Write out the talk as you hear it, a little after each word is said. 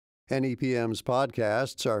NEPM's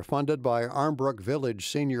podcasts are funded by Armbrook Village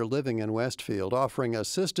Senior Living in Westfield, offering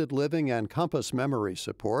assisted living and compass memory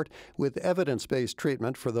support with evidence-based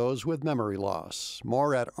treatment for those with memory loss.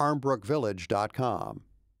 More at armbrookvillage.com.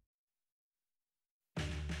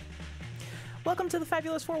 Welcome to the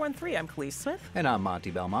Fabulous 413. I'm Khalees Smith. And I'm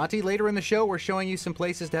Monty Belmonte. Later in the show, we're showing you some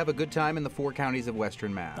places to have a good time in the 4 counties of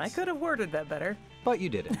Western Mass. I could have worded that better. But you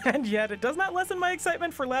didn't. And yet, it does not lessen my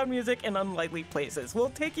excitement for loud music in unlikely places.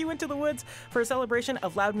 We'll take you into the woods for a celebration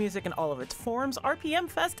of loud music in all of its forms. RPM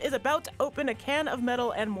Fest is about to open a can of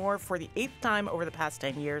metal and more for the 8th time over the past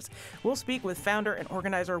 10 years. We'll speak with founder and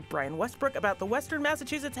organizer Brian Westbrook about the Western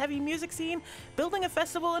Massachusetts heavy music scene, building a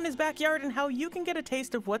festival in his backyard, and how you can get a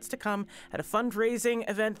taste of what's to come at a fundraising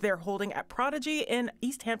event they're holding at Prodigy in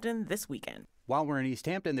East Hampton this weekend. While we're in East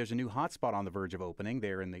Hampton, there's a new hotspot on the verge of opening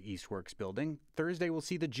there in the Eastworks building. Thursday, we'll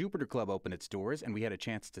see the Jupiter Club open its doors, and we had a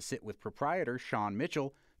chance to sit with proprietor Sean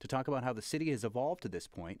Mitchell to talk about how the city has evolved to this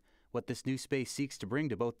point, what this new space seeks to bring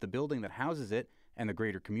to both the building that houses it and the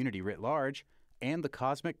greater community writ large, and the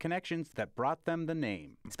cosmic connections that brought them the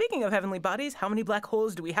name. Speaking of heavenly bodies, how many black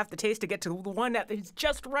holes do we have to taste to get to the one that is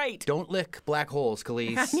just right? Don't lick black holes,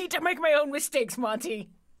 Khalees. I need to make my own mistakes, Monty.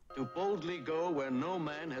 To boldly go where no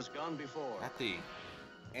man has gone before. At the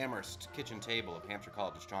Amherst kitchen table of Hampshire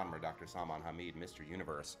College astronomer Dr. Salman Hamid, Mr.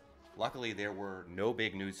 Universe, luckily there were no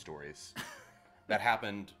big news stories that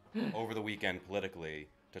happened over the weekend politically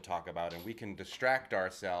to talk about, and we can distract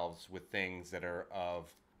ourselves with things that are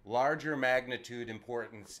of larger magnitude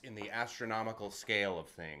importance in the astronomical scale of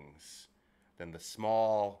things than the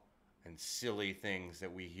small and silly things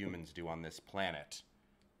that we humans do on this planet.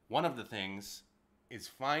 One of the things is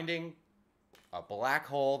finding a black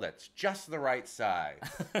hole that's just the right size.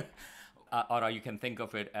 Or you can think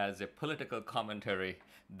of it as a political commentary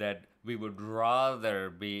that we would rather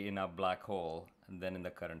be in a black hole than in the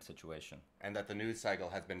current situation. And that the news cycle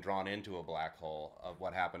has been drawn into a black hole of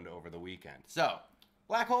what happened over the weekend. So,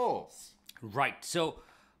 black holes. Right. So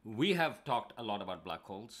we have talked a lot about black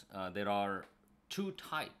holes. There are 2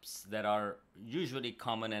 types that are usually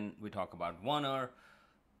common and we talk about. One are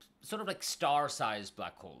sort of like star-sized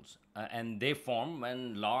black holes. And they form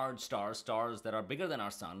when large stars that are bigger than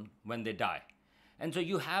our sun, when they die. And so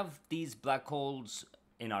you have these black holes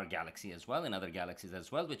in our galaxy as well, in other galaxies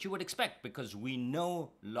as well, which you would expect because we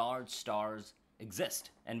know large stars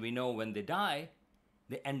exist. And we know when they die,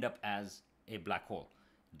 they end up as a black hole.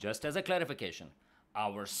 Just as a clarification,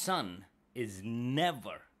 our sun is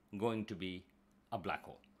never going to be a black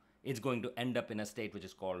hole. It's going to end up in a state which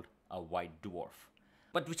is called a white dwarf.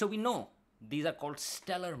 But so we know these are called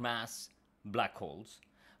stellar mass black holes.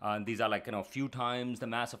 These are like, a few times the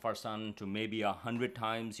mass of our sun to maybe 100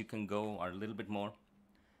 times you can go, or a little bit more.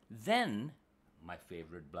 Then, my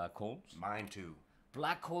favorite black holes. Mine too.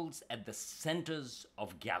 Black holes at the centers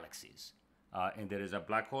of galaxies. And there is a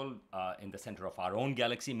black hole in the center of our own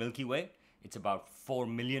galaxy, Milky Way. It's about 4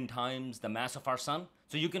 million times the mass of our sun.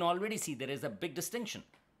 So you can already see there is a big distinction.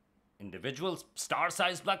 Individual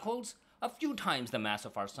star-sized black holes, a few times the mass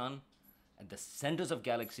of our sun. At the centers of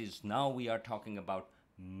galaxies, now we are talking about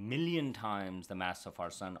million times the mass of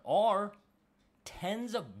our sun, or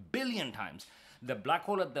tens of billion times. The black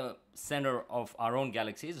hole at the center of our own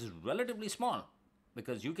galaxy is relatively small,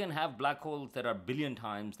 because you can have black holes that are billion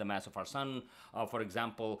times the mass of our sun. For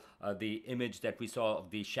example, the image that we saw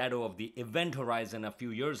of the shadow of the event horizon a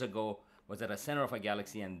few years ago was at the center of a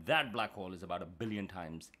galaxy, and that black hole is about 1 billion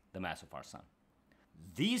times the mass of our sun.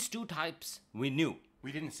 These 2 types we knew.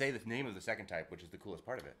 We didn't say the name of the second type, which is the coolest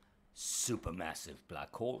part of it. Supermassive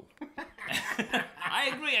black hole. I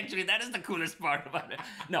agree, actually. That is the coolest part about it.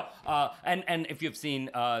 No, and if you've seen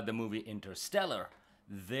the movie Interstellar,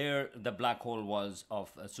 there the black hole was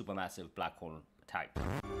of a supermassive black hole type.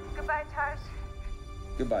 Goodbye, Tars.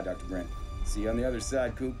 Goodbye, Dr. Brent. See you on the other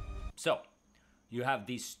side, Coop. So, you have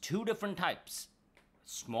these 2 different types,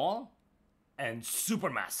 small and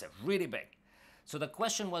supermassive, really big. So the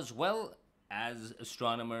question was, well, as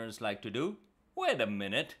astronomers like to do, wait a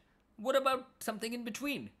minute, what about something in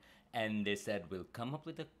between? And they said, we'll come up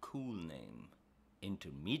with a cool name,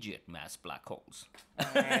 intermediate mass black holes.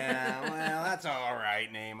 Yeah, well, that's all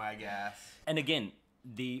right name, I guess. And again,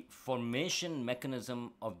 the formation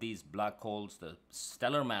mechanism of these black holes, the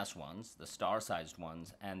stellar mass ones, the star-sized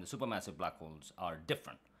ones, and the supermassive black holes are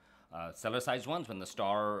different. Stellar-sized ones, when the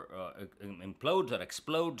star implodes or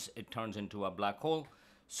explodes, it turns into a black hole.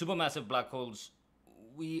 Supermassive black holes,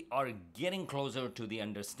 we are getting closer to the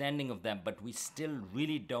understanding of them, but we still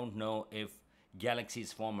really don't know if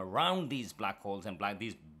galaxies form around these black holes, and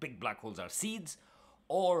these big black holes are seeds,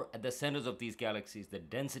 or at the centers of these galaxies, the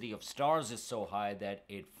density of stars is so high that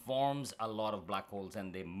it forms a lot of black holes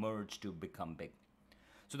and they merge to become big.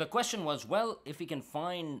 So the question was, well, if we can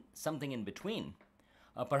find something in between,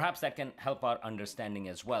 perhaps that can help our understanding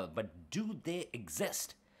as well. But do they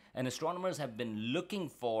exist? And astronomers have been looking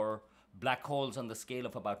for black holes on the scale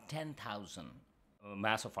of about 10,000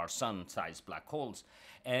 mass of our sun-sized black holes.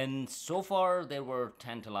 And so far, there were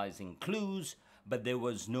tantalizing clues, but there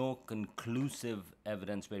was no conclusive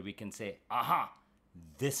evidence where we can say, aha,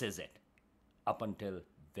 this is it, up until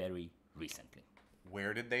very recently.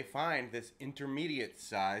 Where did they find this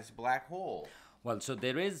intermediate-sized black hole? Well, so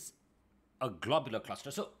there is a globular cluster.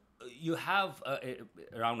 So you have,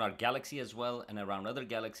 around our galaxy as well, and around other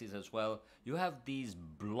galaxies as well, you have these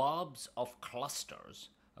blobs of clusters,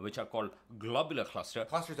 which are called globular cluster.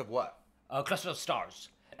 Clusters of what? Clusters of stars.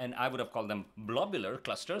 And I would have called them globular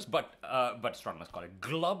clusters, but astronomers call it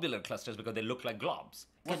globular clusters because they look like globs.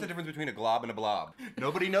 What's the difference between a glob and a blob?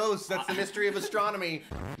 Nobody knows. That's the mystery of astronomy.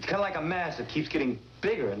 It's kind of like a mass that keeps getting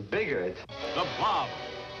bigger and bigger. It's The Blob,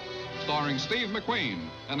 starring Steve McQueen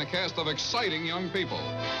and a cast of exciting young people.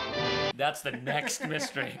 That's the next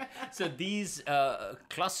mystery. So these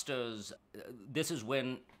clusters, this is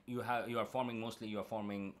when you are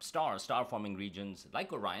forming star-forming regions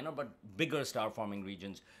like Orion, but bigger star-forming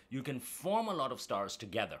regions. You can form a lot of stars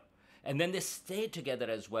together, and then they stay together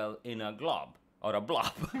as well in a glob or a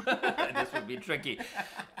blob. This would be tricky.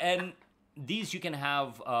 And these you can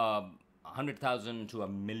have 100,000 to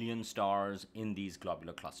 1 million stars in these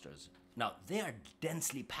globular clusters. Now, they are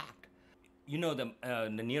densely packed. You know, the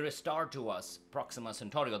nearest star to us, Proxima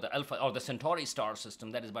Centauri, or the Alpha, or the Centauri star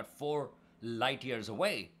system, that is about 4 light years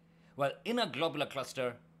away. Well, in a globular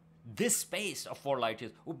cluster, this space of 4 light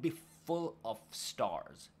years would be full of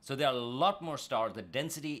stars. So there are a lot more stars. The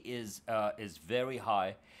density is very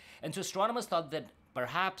high. And so astronomers thought that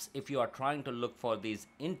perhaps if you are trying to look for these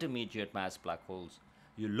intermediate mass black holes,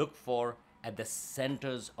 you look for at the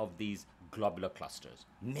centers of these globular clusters.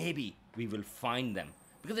 Maybe we will find them.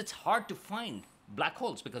 Because it's hard to find black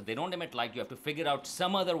holes because they don't emit light. You have to figure out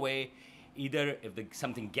some other way, either if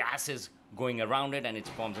something gas is going around it and it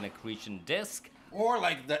forms an accretion disk. Or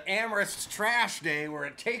like the Amherst trash day where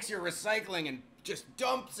it takes your recycling and just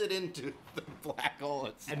dumps it into the black hole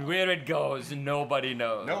itself. And where it goes, nobody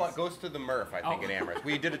knows. No, it goes to the MRF, I think, in Amherst.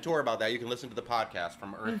 We did a tour about that. You can listen to the podcast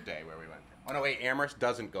from Earth Day where we went. Oh, no, wait, Amherst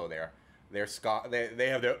doesn't go there. They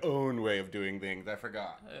have their own way of doing things. I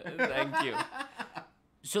forgot. Thank you.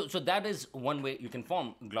 So that is one way you can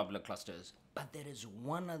form globular clusters. But there is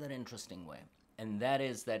one other interesting way. And that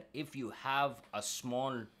is that if you have a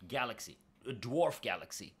small galaxy, a dwarf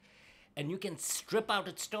galaxy, and you can strip out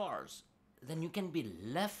its stars, then you can be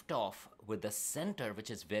left off with the center, which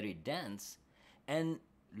is very dense, and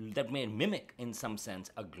that may mimic, in some sense,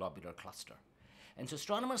 a globular cluster. And so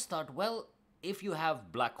astronomers thought, well, if you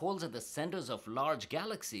have black holes at the centers of large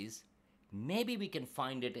galaxies, maybe we can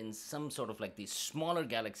find it in some sort of like these smaller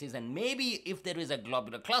galaxies, and maybe if there is a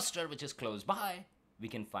globular cluster which is close by, we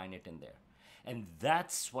can find it in there. And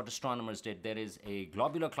that's what astronomers did. There is a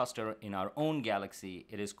globular cluster in our own galaxy.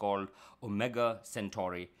 It is called Omega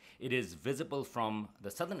Centauri. It is visible from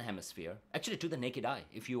the southern hemisphere, actually to the naked eye.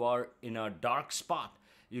 If you are in a dark spot,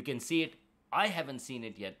 you can see it. I haven't seen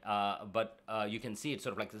it yet, but you can see it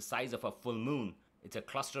sort of like the size of a full moon. It's a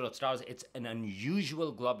cluster of stars. It's an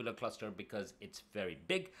unusual globular cluster because it's very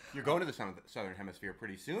big. You're going to the southern hemisphere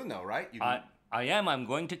pretty soon, though, right? I am. I'm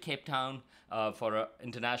going to Cape Town for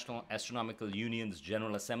International Astronomical Union's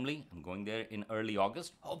General Assembly. I'm going there in early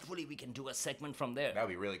August. Hopefully we can do a segment from there. That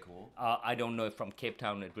would be really cool. I don't know if from Cape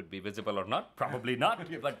Town it would be visible or not. Probably not.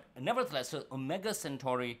 But nevertheless, so Omega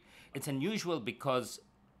Centauri, it's unusual because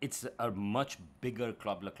it's a much bigger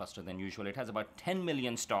globular cluster than usual. It has about 10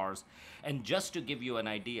 million stars. And just to give you an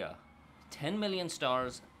idea, 10 million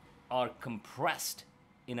stars are compressed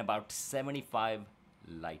in about 75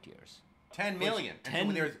 light years. 10 million.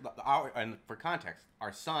 And for context,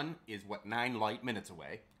 our sun is, 9 light minutes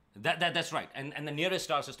away. That's right. And the nearest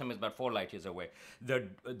star system is about 4 light years away.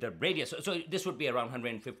 The radius, so this would be around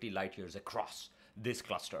 150 light years across this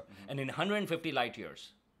cluster. Mm-hmm. And in 150 light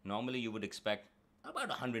years, normally you would expect about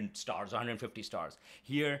 100 stars, 150 stars.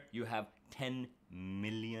 Here you have 10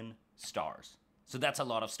 million stars. So that's a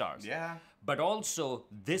lot of stars. Yeah. But also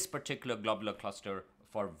this particular globular cluster,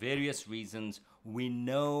 for various reasons, we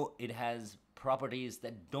know it has properties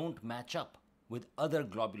that don't match up with other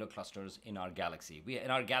globular clusters in our galaxy.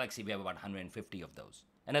 In our galaxy, we have about 150 of those.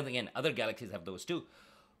 And again, other galaxies have those too.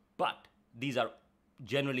 But these are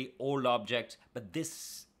generally old objects. But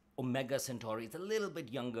this Omega Centauri is a little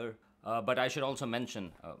bit younger, But I should also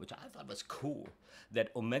mention, which I thought was cool, that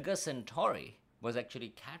Omega Centauri was actually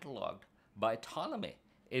catalogued by Ptolemy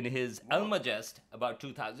in his Almagest about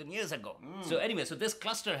 2,000 years ago. So anyway, so this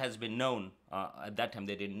cluster has been known. At that time,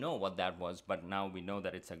 they didn't know what that was, but now we know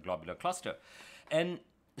that it's a globular cluster. And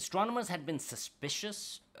astronomers had been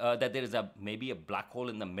suspicious that there is maybe a black hole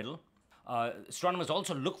in the middle. Astronomers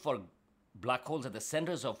also look for black holes at the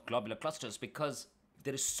centers of globular clusters because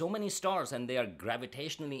there is so many stars and they are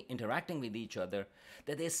gravitationally interacting with each other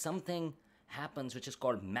that there's something happens which is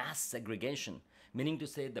called mass segregation, meaning to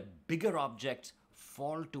say the bigger objects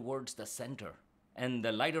fall towards the center and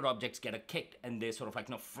the lighter objects get a kick and they sort of like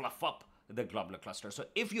fluff up the globular cluster. So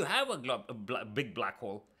if you have a big black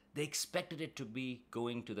hole, they expected it to be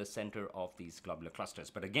going to the center of these globular clusters.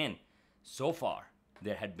 But again, so far,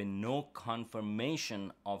 there had been no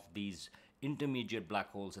confirmation of these intermediate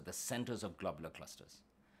black holes at the centers of globular clusters,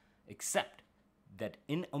 except that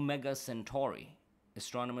in Omega Centauri,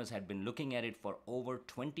 astronomers had been looking at it for over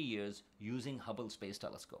 20 years using Hubble Space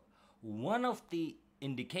Telescope. One of the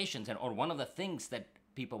indications, or one of the things that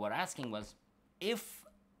people were asking was, if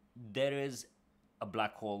there is a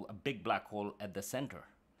black hole, a big black hole at the center,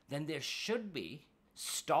 then there should be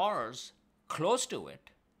stars close to it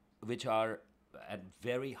which are at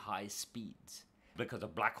very high speeds. Because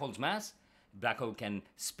of black hole's mass, black hole can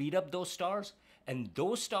speed up those stars, and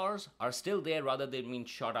those stars are still there rather than being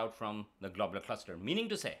shot out from the globular cluster. Meaning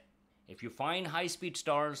to say, if you find high-speed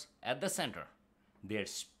stars at the center, their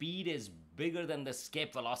speed is bigger than the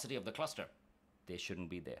escape velocity of the cluster, they shouldn't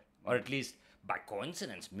be there. Or at least, by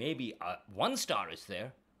coincidence, maybe one star is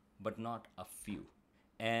there, but not a few.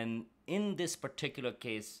 And in this particular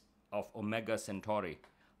case of Omega Centauri,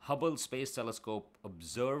 Hubble Space Telescope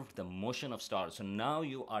observed the motion of stars. So now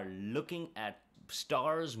you are looking at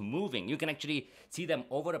stars moving. You can actually see them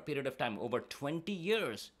over a period of time, over 20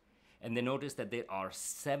 years. And they notice that there are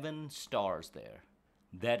 7 stars there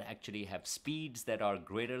that actually have speeds that are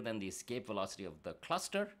greater than the escape velocity of the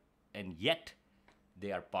cluster, and yet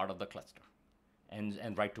they are part of the cluster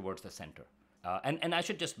and right towards the center. And I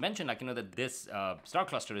should just mention, that this star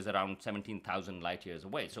cluster is around 17,000 light years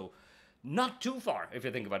away. So not too far, if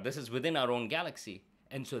you think about it. This is within our own galaxy.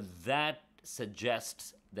 And so that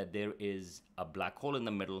suggests that there is a black hole in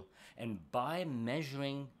the middle. And by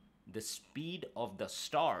measuring the speed of the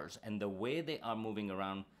stars and the way they are moving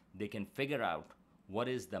around, they can figure out what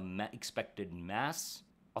is the expected mass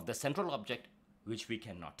of the central object, which we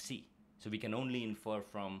cannot see. So we can only infer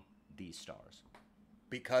from these stars.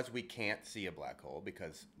 Because we can't see a black hole,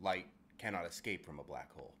 because light cannot escape from a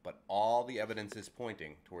black hole, but all the evidence is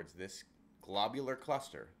pointing towards this globular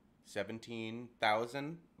cluster,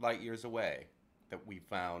 17,000 light years away, that we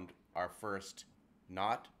found our first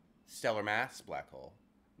not stellar mass black hole,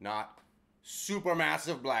 not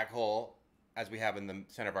supermassive black hole as we have in the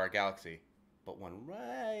center of our galaxy, but one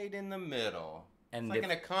right in the middle. And it's like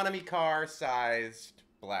an economy car sized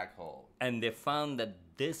black hole. And they found that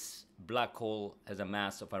this black hole has a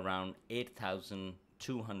mass of around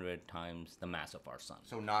 8,200 times the mass of our sun.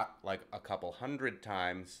 So not like a couple hundred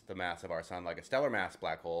times the mass of our sun, like a stellar mass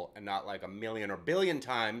black hole, and not like a million or billion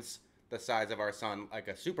times the size of our sun, like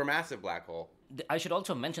a supermassive black hole. I should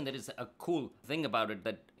also mention there is a cool thing about it,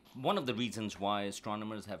 that one of the reasons why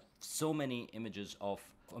astronomers have so many images of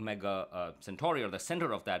Omega Centauri, or the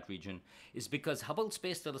center of that region, is because Hubble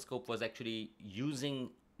Space Telescope was actually using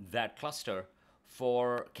that cluster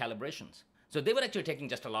for calibrations. So they were actually taking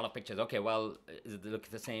just a lot of pictures. Okay, well, does it look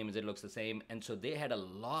the same? Does it look the same? And so they had a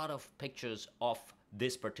lot of pictures of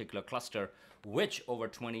this particular cluster, which over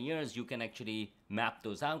 20 years, you can actually map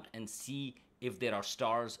those out and see if there are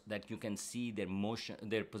stars that you can see their motion,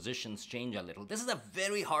 their positions change a little. This is a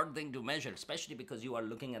very hard thing to measure, especially because you are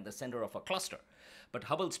looking at the center of a cluster. But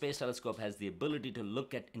Hubble Space Telescope has the ability to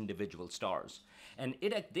look at individual stars. And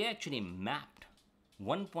they actually mapped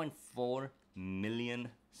 1.4 million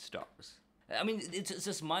stars. I mean, it's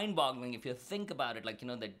just mind-boggling if you think about it.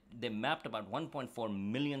 That they mapped about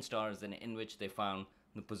 1.4 million stars in which they found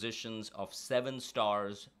the positions of 7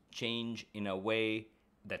 stars change in a way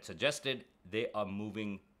that suggested they are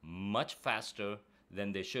moving much faster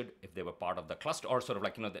than they should if they were part of the cluster, or sort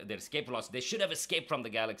of their escape velocity. They should have escaped from the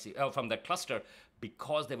galaxy, from the cluster,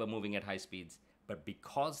 because they were moving at high speeds. But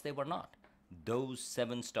because they were not, those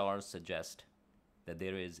 7 stars suggest that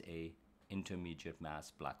there is a intermediate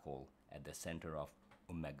mass black hole at the center of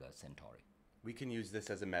Omega Centauri. We can use this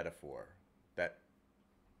as a metaphor that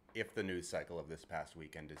if the news cycle of this past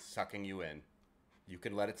weekend is sucking you in, you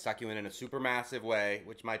can let it suck you in a supermassive way,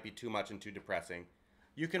 which might be too much and too depressing.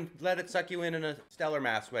 You can let it suck you in a stellar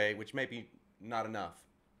mass way, which may be not enough,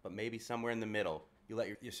 but maybe somewhere in the middle, You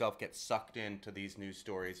let yourself get sucked into these news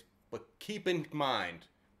stories, but keep in mind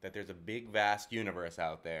that there's a big, vast universe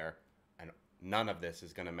out there, and none of this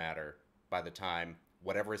is going to matter by the time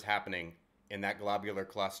whatever is happening in that globular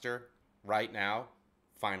cluster right now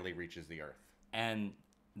finally reaches the Earth. And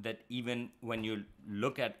that even when you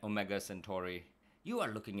look at Omega Centauri, you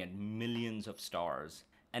are looking at millions of stars.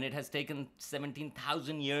 And it has taken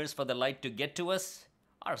 17,000 years for the light to get to us.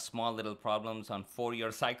 Our small little problems on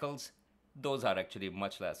 4-year cycles, those are actually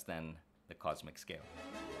much less than the cosmic scale.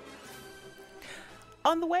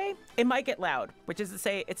 On the way, it might get loud, which is to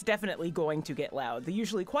say it's definitely going to get loud. The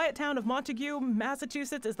usually quiet town of Montague,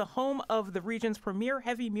 Massachusetts is the home of the region's premier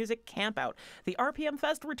heavy music campout. The RPM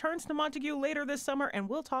Fest returns to Montague later this summer, and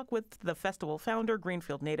we'll talk with the festival founder,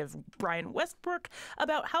 Greenfield native Brian Westbrook,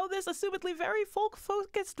 about how this assumedly very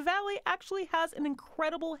folk-focused valley actually has an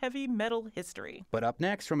incredible heavy metal history. But up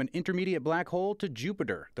next, from an intermediate black hole to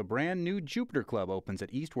Jupiter, the brand new Jupiter Club opens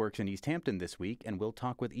at Eastworks in East Hampton this week, and we'll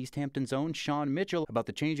talk with East Hampton's own Sean Mitchell about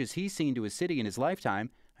the changes he's seen to his city in his lifetime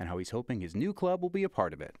and how he's hoping his new club will be a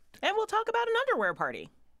part of it. And we'll talk about an underwear party.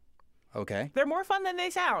 Okay. They're more fun than they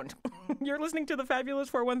sound. You're listening to the Fabulous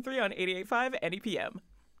 413 on 88.5 NEPM.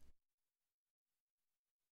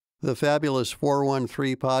 The Fabulous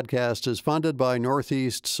 413 podcast is funded by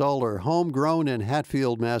Northeast Solar, homegrown in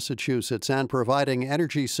Hatfield, Massachusetts, and providing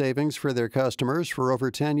energy savings for their customers for over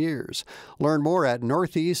 10 years. Learn more at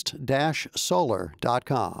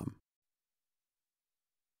northeast-solar.com.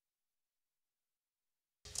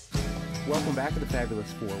 Welcome back to the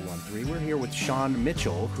Fabulous 413. We're here with Sean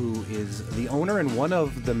Mitchell, who is the owner and one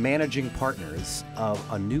of the managing partners of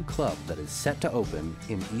a new club that is set to open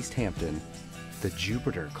in East Hampton, the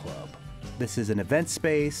Jupiter Club. This is an event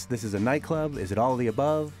space. This is a nightclub. Is it all of the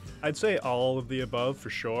above? I'd say all of the above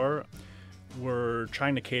for sure. We're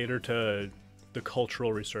trying to cater to the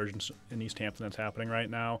cultural resurgence in East Hampton that's happening right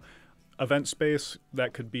now. Event space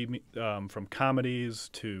that could be from comedies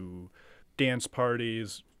to dance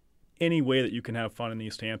parties. Any way that you can have fun in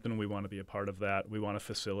East Hampton, we want to be a part of that. We want to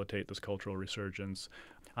facilitate this cultural resurgence.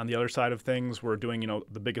 On the other side of things, we're doing,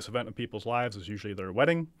 the biggest event in people's lives is usually their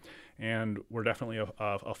wedding, and we're definitely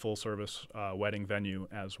a full-service wedding venue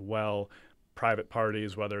as well. Private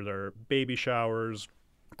parties, whether they're baby showers,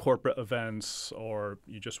 corporate events, or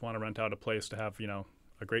you just want to rent out a place to have, a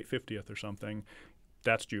great 50th or something,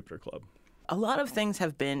 that's Jupiter Club. A lot of things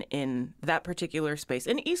have been in that particular space.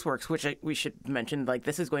 In Eastworks, which we should mention,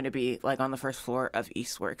 this is going to be on the first floor of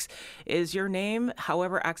Eastworks. Is your name,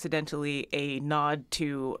 however accidentally, a nod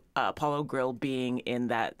to Apollo Grill being in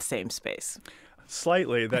that same space?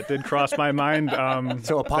 Slightly. That did cross my mind.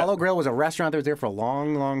 So Apollo Grill was a restaurant that was there for a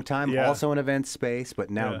long, long time, Yeah. also an event space, but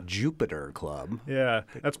now Yeah. Jupiter Club. Yeah,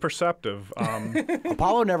 that's perceptive.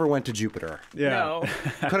 Apollo never went to Jupiter. Yeah. No.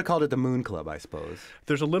 Could have called it the Moon Club, I suppose.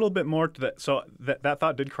 There's a little bit more to that. So that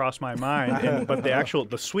thought did cross my mind. But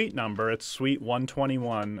the suite number, it's suite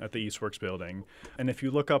 121 at the Eastworks building. And if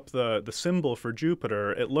you look up the symbol for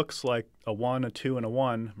Jupiter, it looks like a 1, a 2, and a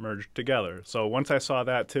 1 merged together. So once I saw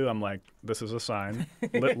that too, I'm like, this is a sign,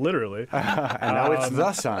 literally. And now it's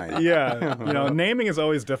the sign. Yeah, naming is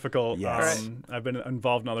always difficult. Yes. I've been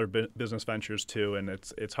involved in other business ventures too, and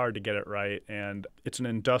it's hard to get it right. And it's an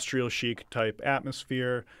industrial chic type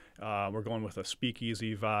atmosphere. We're going with a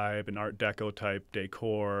speakeasy vibe, an Art Deco type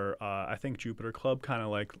decor. I think Jupiter Club kind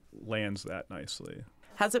of lands that nicely.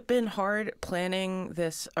 Has it been hard planning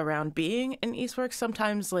this around being in Eastworks?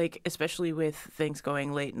 Sometimes, especially with things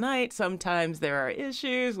going late night, sometimes there are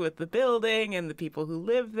issues with the building and the people who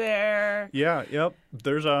live there. Yeah, yep.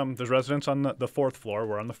 There's residents on the fourth floor.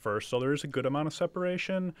 We're on the first, so there is a good amount of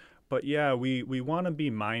separation. But yeah, we want to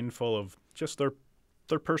be mindful of just their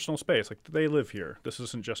personal space. They live here. This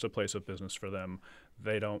isn't just a place of business for them.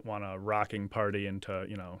 They don't want a rocking party into,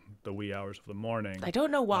 the wee hours of the morning. I don't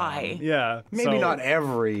know why. Yeah. Maybe not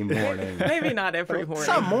every morning. Maybe not every morning.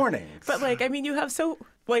 Some mornings. But you have so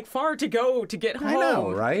far to go to get home. I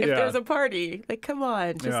know, right? If Yeah. there's a party, come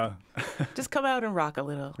on, Yeah. just come out and rock a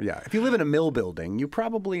little. Yeah, if you live in a mill building, you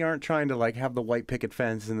probably aren't trying to have the white picket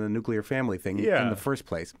fence and the nuclear family thing Yeah. in the first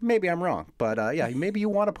place. Maybe I'm wrong, but maybe you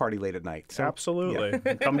want to party late at night. So, Absolutely.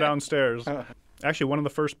 Come downstairs. Actually, one of the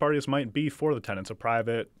first parties might be for the tenants, a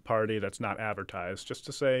private party that's not advertised, just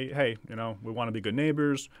to say, hey, we want to be good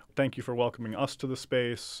neighbors. Thank you for welcoming us to the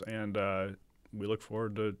space, and we look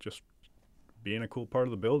forward to just being a cool part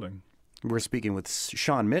of the building. We're speaking with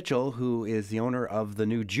Sean Mitchell, who is the owner of the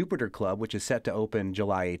new Jupiter Club, which is set to open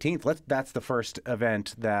July 18th. That's the first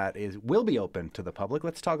event that will be open to the public.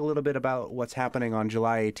 Let's talk a little bit about what's happening on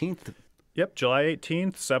July 18th. Yep, July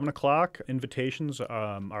 18th, 7 o'clock. Invitations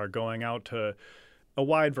are going out to a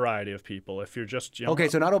wide variety of people. If you're just Okay,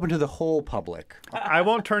 so not open to the whole public. I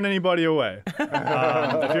won't turn anybody away.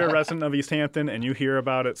 If you're a resident of East Hampton and you hear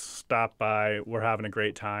about it, stop by. We're having a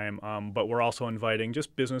great time. But we're also inviting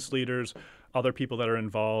just business leaders, other people that are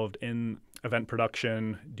involved in event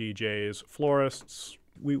production, DJs, florists.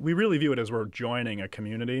 We really view it as we're joining a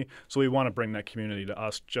community. So we want to bring that community to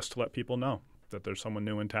us just to let people know that there's someone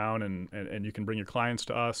new in town, and you can bring your clients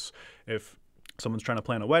to us. If someone's trying to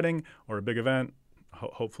plan a wedding or a big event,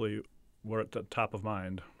 hopefully we're at the top of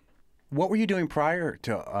mind. What were you doing prior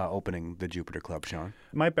to opening the Jupiter Club, Sean?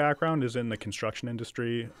 My background is in the construction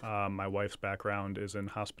industry. My wife's background is in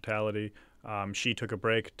hospitality. She took a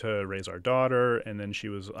break to raise our daughter, and then she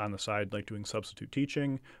was on the side like doing substitute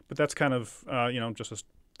teaching. But that's kind of, just as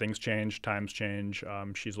things change, times change.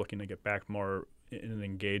 She's looking to get back more in an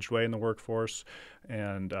engaged way in the workforce.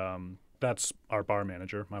 And that's our bar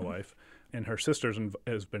manager, my wife. And her sister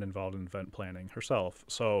has been involved in event planning herself.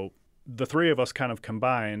 So the three of us kind of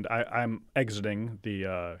combined. I'm exiting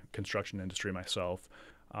the construction industry myself,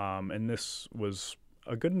 and this was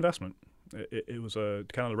a good investment. It was a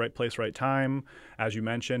kind of the right place, right time. As you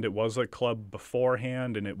mentioned, it was a club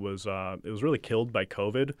beforehand, and it was really killed by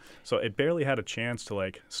COVID, so it barely had a chance to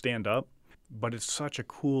like stand up. But it's such a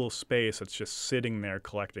cool space. It's just sitting there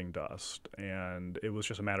collecting dust. And it was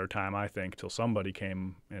just a matter of time, I think, till somebody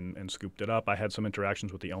came and scooped it up. I had some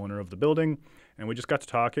interactions with the owner of the building, and we just got to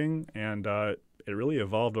talking, and it really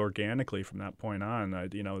evolved organically from that point on.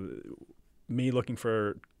 Me looking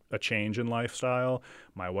for a change in lifestyle,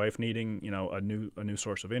 my wife needing, a new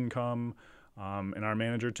source of income, and our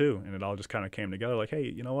manager too. And it all just kind of came together like,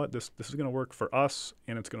 hey, you know what? This is going to work for us,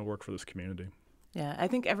 and it's going to work for this community. Yeah, I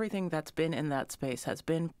think everything that's been in that space has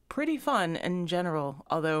been pretty fun in general,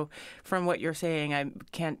 although from what you're saying, I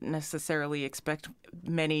can't necessarily expect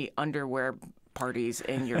many underwear parties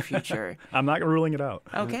in your future. I'm not ruling it out.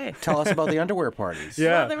 Okay. Tell us about the underwear parties.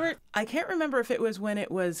 Yeah. Well, I can't remember if it was when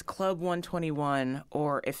it was Club 121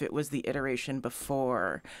 or if it was the iteration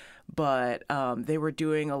before, but they were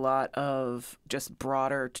doing a lot of just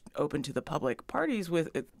broader, open to the public parties with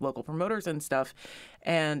local promoters and stuff.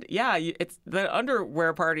 And yeah, it's the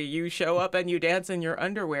underwear party. You show up and you dance in your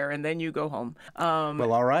underwear and then you go home.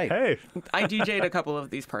 Well, all right. Hey. I DJ'd a couple of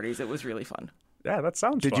these parties. It was really fun. Yeah, that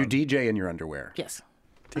sounds fun. Did you DJ in your underwear? Yes.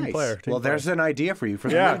 Team Nice. player. Well, there's an idea for you for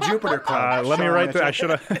the Yeah. new Jupiter Club. Let me Sean write that.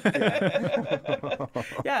 Mitchell. I should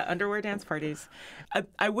have. Yeah, underwear dance parties.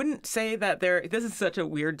 I wouldn't say that this is such a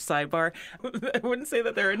weird sidebar. I wouldn't say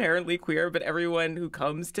that they're inherently queer, but everyone who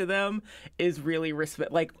comes to them is really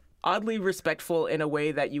oddly respectful in a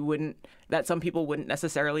way that some people wouldn't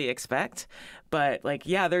necessarily expect. But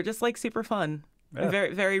they're just super fun. Yeah. And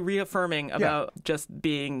very, very reaffirming about just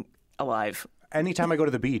being alive. Anytime I go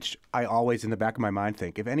to the beach, I always in the back of my mind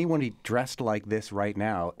think, if anyone dressed like this right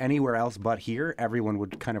now, anywhere else but here, everyone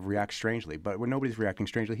would kind of react strangely. But nobody's reacting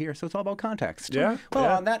strangely here, so it's all about context. Yeah. Well,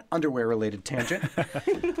 yeah. on that underwear-related tangent,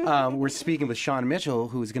 we're speaking with Sean Mitchell,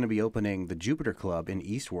 who's going to be opening the Jupiter Club in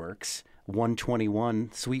Eastworks.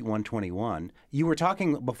 121, Suite 121. You were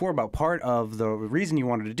talking before about part of the reason you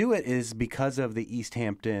wanted to do it is because of the East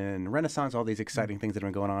Hampton Renaissance, all these exciting things that have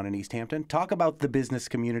been going on in East Hampton. Talk about the business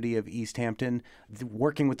community of East Hampton,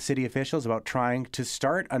 working with city officials about trying to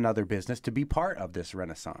start another business to be part of this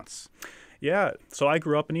Renaissance. Yeah, so I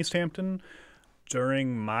grew up in East Hampton.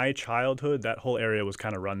 During my childhood, that whole area was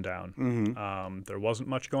kind of run down. Mm-hmm. There wasn't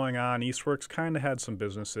much going on. Eastworks kind of had some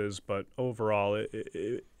businesses, but overall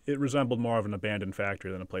it resembled more of an abandoned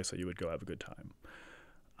factory than a place that you would go have a good time.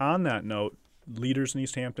 On that note, leaders in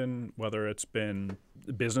East Hampton, whether it's been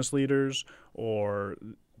business leaders or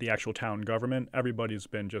the actual town government, everybody's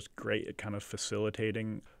been just great at kind of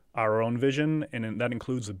facilitating our own vision, and that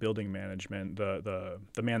includes the building management. The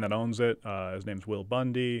man that owns it, his name's Will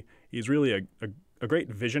Bundy. He's really a great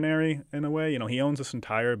visionary in a way. He owns this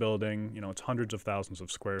entire building. It's hundreds of thousands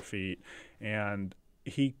of square feet, and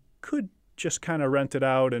he could just kind of rent it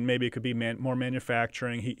out, and maybe it could be more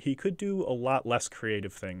manufacturing. He could do a lot less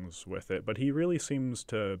creative things with it, but he really seems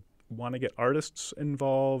to want to get artists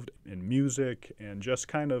involved in music, and just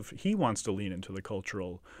kind of he wants to lean into the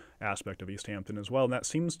cultural aspect of East Hampton as well. And that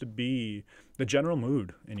seems to be the general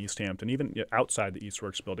mood in East Hampton, even outside the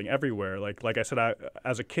Eastworks building, everywhere. Like I said,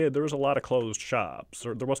 as a kid, there was a lot of closed shops.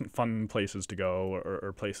 There wasn't fun places to go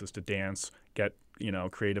or places to dance, get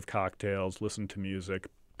creative cocktails, listen to music.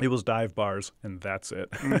 It was dive bars, and that's it.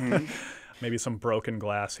 Maybe some broken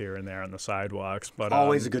glass here and there on the sidewalks, but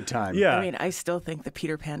always a good time. Yeah, I mean, I still think the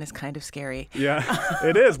Peter Pan is kind of scary. Yeah,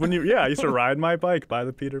 it is. I used to ride my bike by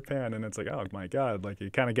the Peter Pan, and it's like, oh my God, like you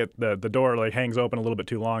kind of get the door like hangs open a little bit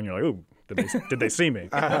too long. You're like, ooh, did they see me?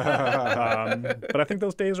 But I think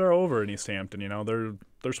those days are over in East Hampton. You know,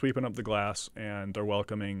 they're sweeping up the glass and they're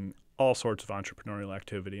welcoming all sorts of entrepreneurial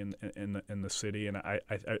activity in the city, and I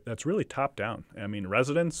that's really top down. I mean,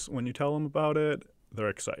 residents, when you tell them about it, they're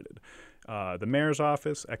excited. The mayor's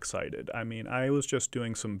office, excited. I mean, I was just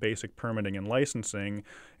doing some basic permitting and licensing,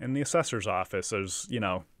 and the assessor's office is,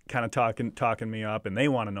 kind of talking me up, and they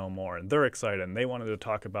want to know more, and they're excited, and they wanted to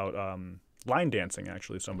talk about line dancing.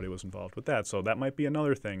 Actually, somebody was involved with that, so that might be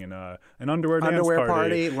another thing. And an underwear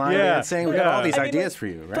party, line dancing. We got all these ideas for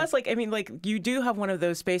you, right? Plus, you do have one of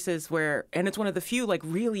those spaces where, and it's one of the few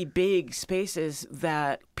really big spaces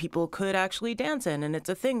that people could actually dance in, and it's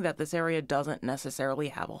a thing that this area doesn't necessarily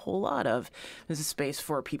have a whole lot of. There's a space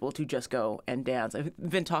for people to just go and dance. I've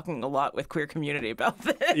been talking a lot with queer community about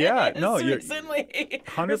this. Yeah, no, recently.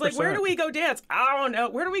 100%. It's like, where do we go dance? I don't know.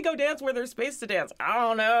 Where do we go dance where there's space to dance? I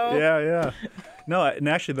don't know. Yeah. No, and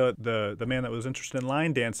actually the man that was interested in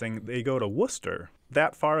line dancing, they go to Worcester.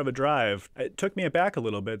 That far of a drive. It took me aback a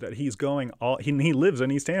little bit that he's going he lives in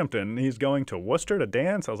East Hampton. He's going to Worcester to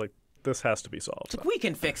dance. I was like, this has to be solved. We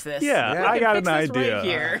can fix this. Yeah, I got an idea. Right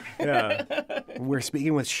here. Yeah. We're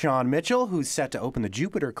speaking with Sean Mitchell, who's set to open the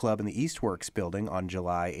Jupiter Club in the Eastworks building on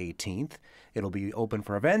July 18th. It'll be open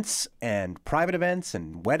for events and private events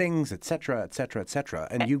and weddings, et cetera, et cetera, et cetera.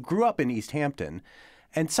 And you grew up in East Hampton.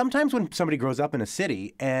 And sometimes when somebody grows up in a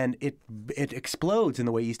city and it explodes in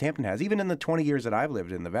the way East Hampton has, even in the 20 years that I've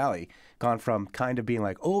lived in the Valley, gone from kind of being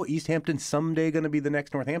like, oh, East Hampton's someday going to be the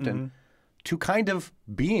next Northampton, to kind of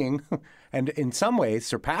being, and in some ways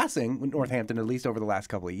surpassing Northampton, at least over the last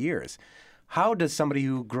couple of years. How does somebody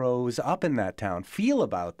who grows up in that town feel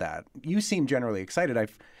about that? You seem generally excited.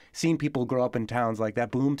 I've seen people grow up in towns like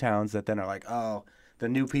that, boom towns, that then are like, oh, the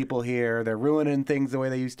new people here, they're ruining things the way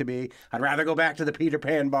they used to be. I'd rather go back to the Peter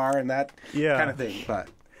Pan bar and that kind of thing. But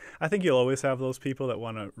I think you'll always have those people that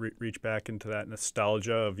want to reach back into that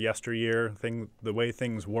nostalgia of yesteryear, the way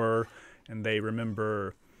things were, and they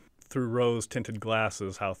remember through rose-tinted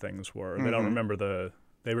glasses how things were. They don't remember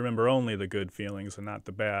they remember only the good feelings and not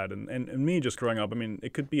the bad. And me just growing up, I mean,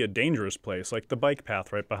 it could be a dangerous place, like the bike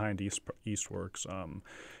path right behind Eastworks.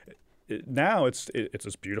 Now it's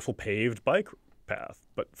this beautiful paved bike path,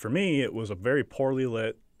 but for me it was a very poorly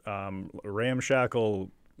lit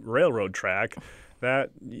ramshackle railroad track that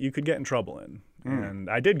you could get in trouble in, and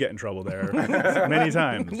I did get in trouble there many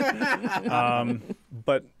times.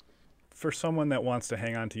 But for someone that wants to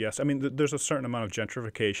hang on to there's a certain amount of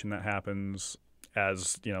gentrification that happens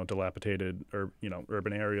as dilapidated or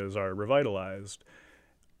urban areas are revitalized.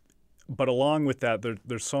 But along with that,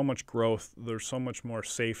 there's so much growth, there's so much more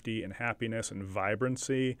safety and happiness and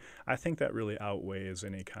vibrancy. I think that really outweighs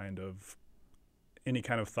any kind of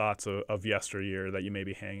thoughts of yesteryear that you may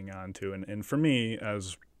be hanging on to. And for me,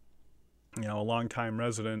 as a longtime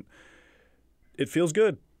resident, it feels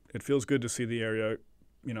good. It feels good to see the area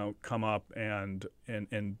come up, and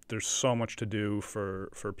there's so much to do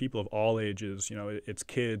for people of all ages. It's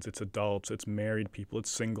kids, it's adults, it's married people,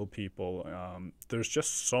 it's single people. There's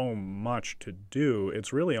just so much to do.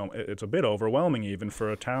 It's a bit overwhelming even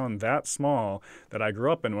for a town that small that I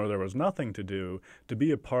grew up in, where there was nothing to do. To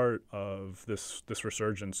be a part of this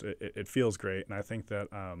resurgence, it feels great, and I think that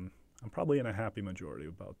I'm probably in a happy majority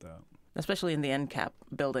about that. Especially in the NCAP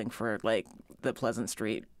building for the Pleasant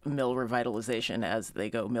Street mill revitalization, as they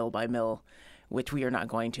go mill by mill, which we are not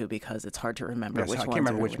going to because it's hard to remember which ones. I can't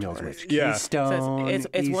remember which mill's which. Yeah. Keystone, so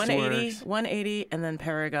it's 180, and then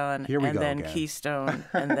Paragon, and then again. Keystone,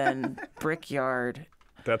 and then Brickyard.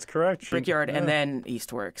 That's correct. Brickyard, and then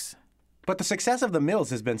Eastworks. But the success of the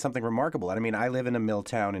mills has been something remarkable. I mean, I live in a mill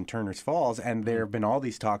town in Turners Falls, and there have been all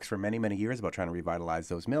these talks for many, many years about trying to revitalize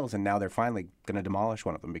those mills, and now they're finally going to demolish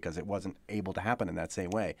one of them because it wasn't able to happen in that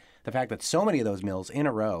same way. The fact that so many of those mills in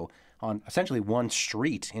a row on essentially one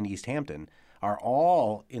street in East Hampton are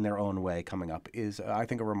all in their own way coming up is, I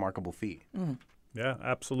think, a remarkable feat. Yeah,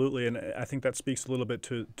 absolutely. And I think that speaks a little bit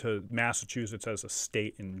to Massachusetts as a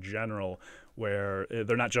state in general, where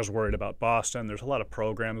they're not just worried about Boston. There's a lot of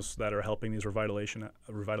programs that are helping these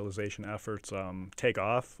revitalization efforts take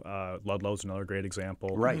off. Ludlow's another great example.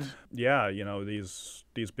 Right. Yeah, these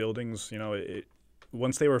buildings,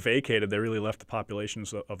 once they were vacated, they really left the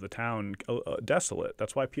populations of the town desolate.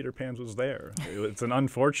 That's why Peter Pan's was there. It's an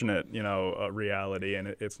unfortunate, reality, and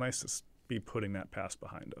it's nice to be putting that past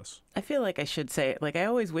behind us. I feel like I should say, like, I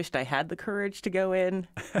always wished I had the courage to go in,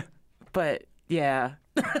 but yeah.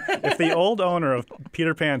 If the old owner of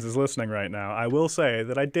Peter Pan's is listening right now, I will say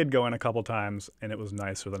that I did go in a couple times, and it was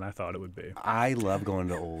nicer than I thought it would be. I love going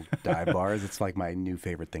to old dive bars. It's like my new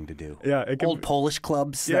favorite thing to do. Yeah, old Polish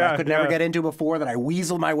clubs that I could never get into before, that I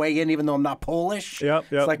weasel my way in even though I'm not Polish. Yep.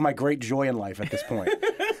 It's like my great joy in life at this point.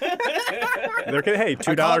 Hey,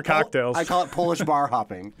 $2 cocktails. I call it Polish bar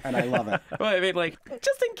hopping, and I love it. Well, I mean, like,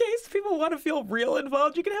 just in case people want to feel real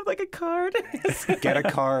involved, you can have, like, a card. Get a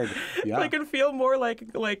card. Yeah. They can feel more like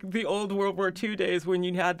the old World War II days when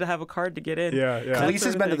you had to have a card to get in. Yeah. Khalees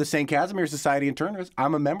has been to the St. Casimir Society in Turners.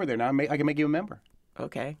 I'm a member there now. I can make you a member.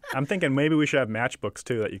 Okay. I'm thinking maybe we should have matchbooks,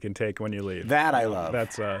 too, that you can take when you leave. That I love.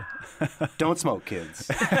 That's Don't smoke, kids.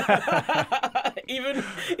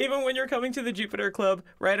 Even when you're coming to the Jupiter Club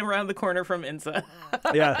right around the corner from INSA.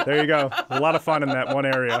 Yeah, there you go. A lot of fun in that one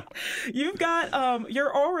area. You've got,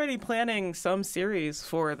 you're already planning some series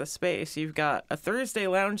for the space. You've got a Thursday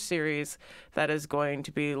Lounge series that is going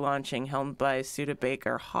to be launching, helmed by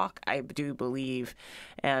Studebaker Hawk, I do believe.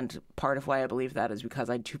 And part of why I believe that is because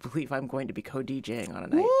I do believe I'm going to be co-DJing on a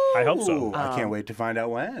night. I hope so. I can't wait to find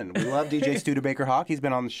out when. We love DJ Studebaker Hawk. He's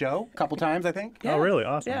been on the show a couple times, I think. Yeah. Oh, really?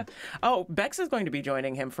 Awesome. Yeah. Oh, Bex is going to be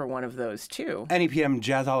joining him for one of those, too. NEPM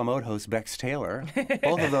Jazz a la Mode host Bex Taylor.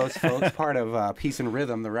 Both of those folks, part of Peace and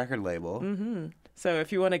Rhythm, the record label. Mm-hmm. So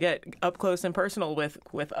if you want to get up close and personal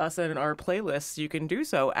with us and our playlists, you can do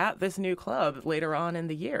so at this new club later on in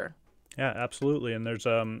the year. Yeah, absolutely. And there's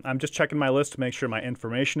I'm just checking my list to make sure my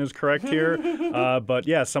information is correct here. But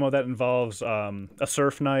yeah, some of that involves a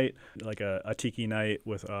surf night, like a tiki night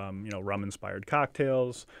with rum-inspired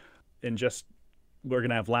cocktails, and just we're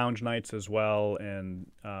gonna have lounge nights as well, and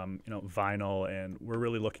vinyl, and we're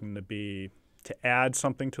really looking to add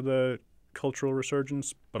something to the cultural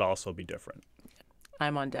resurgence, but also be different.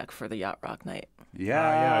 I'm on deck for the Yacht Rock night.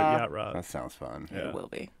 Yeah, Yacht Rock. That sounds fun. Yeah. It will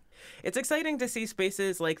be. It's exciting to see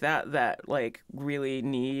spaces like that like really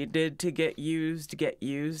needed to get used.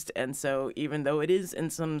 And so even though it is in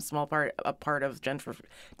some small part a part of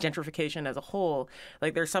gentrification as a whole,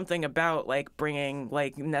 like there's something about like bringing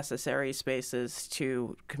like necessary spaces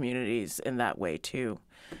to communities in that way too.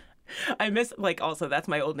 I miss also that's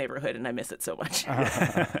my old neighborhood and I miss it so much.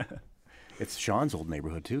 It's Sean's old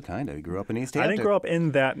neighborhood too, kind of. He grew up in East Hampton. I didn't grow up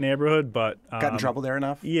in that neighborhood, but got in trouble there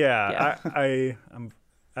enough. Yeah.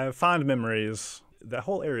 I have fond memories. That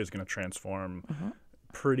whole area is going to transform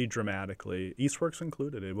pretty dramatically, Eastworks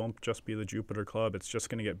included. It won't just be the Jupiter Club. It's just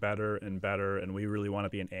going to get better and better, and we really want to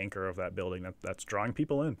be an anchor of that building that's drawing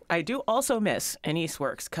people in. I do also miss an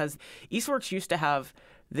Eastworks because Eastworks used to have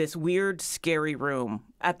this weird, scary room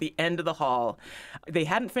at the end of the hall. They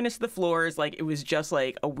hadn't finished the floors. Like, it was just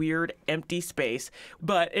like a weird, empty space.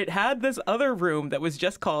 But it had this other room that was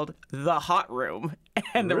just called the hot room.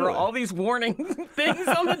 And there were all these warning things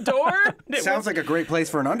on the door. Sounds like a great place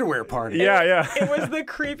for an underwear party. Yeah. It was the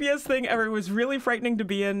creepiest thing ever. It was really frightening to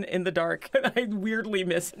be in the dark. I weirdly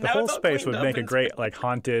miss it. The whole space would make a great,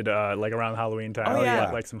 haunted, around Halloween time. Oh, yeah.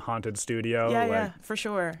 Like some haunted studio. Yeah, for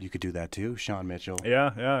sure. You could do that too, Sean Mitchell.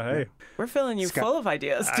 Yeah, hey. We're filling you full of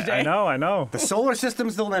ideas today. I know. The solar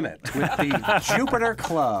system's the limit with the Jupiter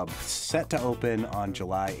Club, set to open on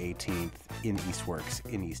July 18th in Eastworks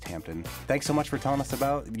in East Hampton. Thanks so much for telling us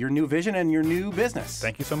about your new vision and your new business.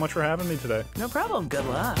 Thank you so much for having me today. No problem. Good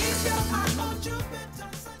luck.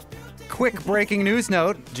 Quick breaking news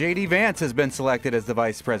note, J.D. Vance has been selected as the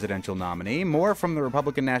vice presidential nominee. More from the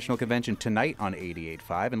Republican National Convention tonight on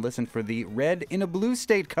 88.5, and listen for the Red in a Blue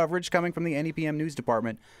State coverage coming from the NEPM News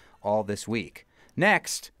Department all this week.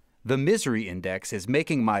 Next, the misery index is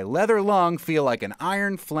making my leather lung feel like an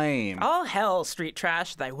iron flame. All hell, street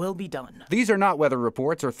trash, thy will be done. These are not weather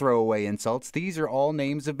reports or throwaway insults. These are all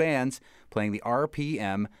names of bands playing the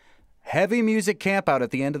RPM heavy music campout at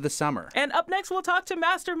the end of the summer. And up next, we'll talk to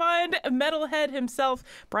mastermind metalhead himself,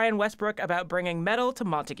 Brian Westbrook, about bringing metal to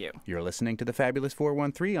Montague. You're listening to the Fabulous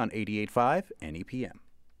 413 on 88.5 NEPM.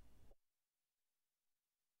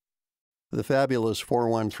 The Fabulous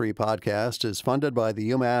 413 podcast is funded by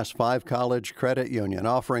the UMass 5 College Credit Union,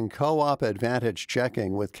 offering co-op advantage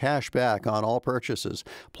checking with cash back on all purchases,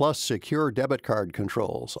 plus secure debit card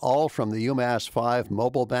controls, all from the UMass 5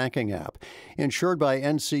 mobile banking app. Insured by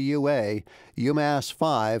NCUA,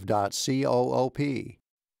 umass5.coop.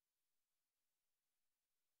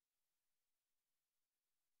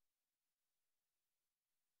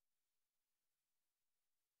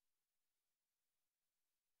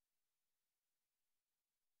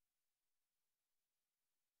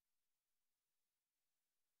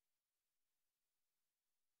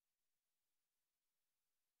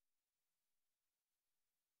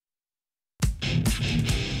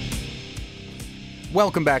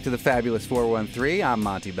 Welcome back to the Fabulous 413. I'm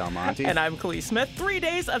Monty Belmonte. And I'm Khalees Smith. 3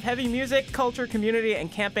 days of heavy music, culture, community, and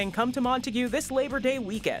camping come to Montague this Labor Day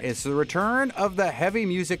weekend. It's the return of the Heavy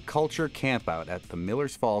Music Culture Campout at the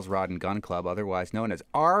Millers Falls Rod and Gun Club, otherwise known as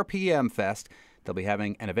RPM Fest. They'll be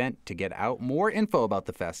having an event to get out more info about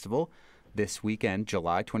the festival this weekend,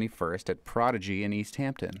 July 21st, at Prodigy in East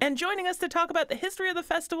Hampton. And joining us to talk about the history of the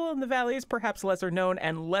festival and the Valley's perhaps lesser known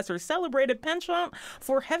and lesser celebrated penchant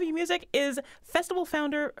for heavy music is festival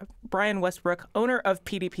founder Brian Westbrook, owner of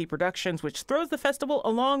PDP Productions, which throws the festival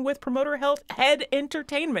along with promoter Head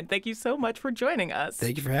Entertainment. Thank you so much for joining us.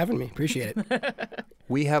 Thank you for having me. Appreciate it.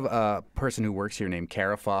 We have a person who works here named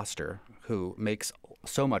Kara Foster, who makes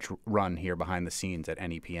so much run here behind the scenes at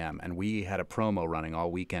NEPM, and we had a promo running all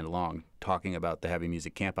weekend long talking about the Heavy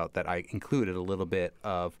Music Campout that I included a little bit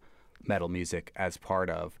of metal music as part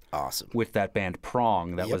of. Awesome. With that band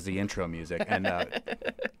Prong, that was the intro music, and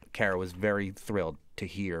Kara was very thrilled to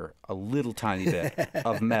hear a little tiny bit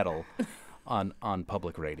of metal on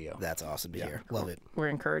public radio. That's awesome to hear. Love it. We're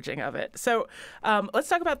encouraging of it. So let's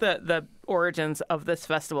talk about the origins of this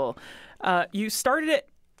festival. You started it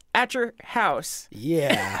at your house.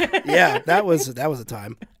 Yeah, that was a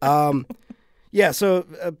time. So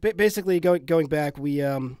basically going back, we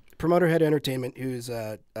promoter Head Entertainment, who's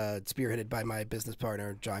spearheaded by my business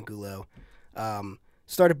partner John Goulot,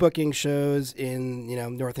 started booking shows in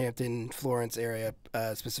Northampton, Florence area,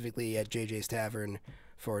 specifically at JJ's Tavern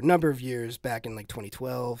for a number of years back in like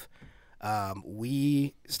 2012.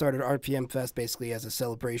 We started RPM Fest basically as a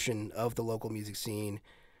celebration of the local music scene,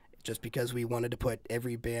 just because we wanted to put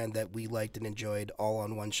every band that we liked and enjoyed all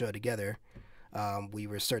on one show together. We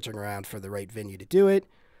were searching around for the right venue to do it.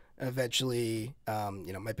 Eventually,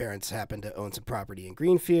 my parents happened to own some property in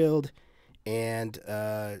Greenfield, and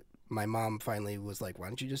my mom finally was like, why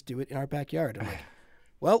don't you just do it in our backyard? I'm like,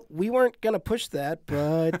 well, we weren't going to push that,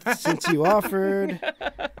 but since you offered...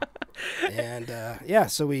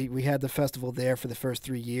 And, so we had the festival there for the first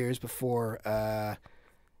 3 years before...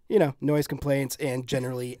 noise complaints and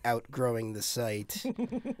generally outgrowing the site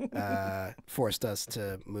forced us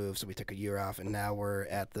to move, so we took a year off, and now we're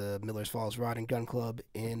at the Millers Falls Rod and Gun Club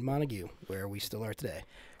in Montague, where we still are today.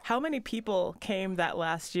 How many people came that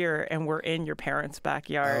last year and were in your parents'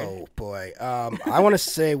 backyard? Oh, boy. I want to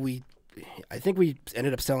say I think we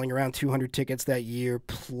ended up selling around 200 tickets that year,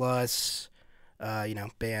 plus,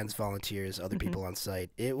 bands, volunteers, other people on site.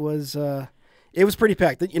 It was pretty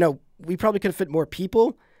packed. We probably could have fit more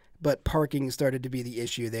people, but parking started to be the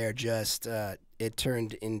issue there. Just it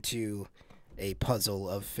turned into a puzzle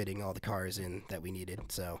of fitting all the cars in that we needed.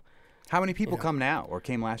 So, how many people come now, or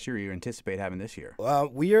came last year, or you anticipate having this year?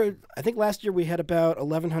 I think last year we had about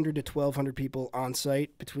 1,100 to 1,200 people on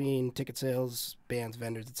site between ticket sales, bands,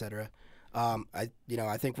 vendors, etc. I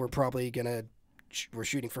think we're probably we're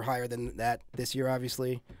shooting for higher than that this year,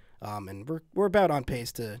 obviously, and we're about on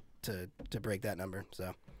pace to break that number.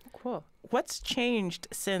 So. Cool. What's changed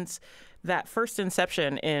since that first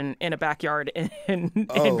inception in a backyard in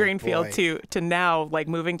Greenfield to now, like,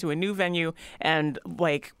 moving to a new venue and,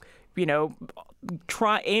 like,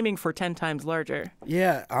 aiming for 10 times larger?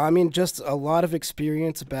 Yeah, I mean, just a lot of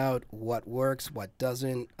experience about what works, what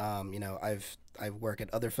doesn't. I work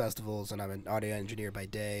at other festivals, and I'm an audio engineer by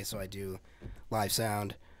day, so I do live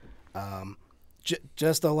sound.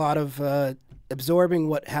 Just a lot of absorbing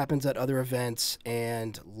what happens at other events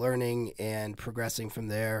and learning and progressing from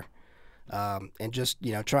there, and just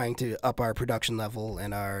trying to up our production level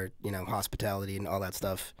and our hospitality and all that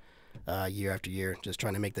stuff year after year, just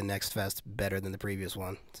trying to make the next fest better than the previous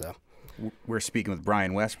one. So we're speaking with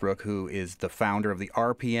Brian Westbrook, who is the founder of the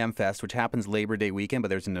RPM Fest, which happens Labor Day weekend, but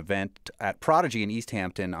there's an event at Prodigy in East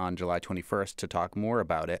Hampton on July 21st to talk more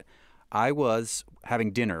about it. I was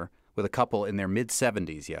having dinner with a couple in their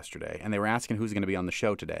mid-70s yesterday, and they were asking who's going to be on the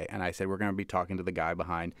show today. And I said, we're going to be talking to the guy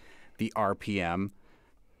behind the RPM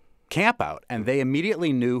Campout. And they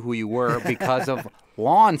immediately knew who you were because of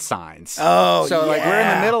lawn signs. Oh, so, like, we're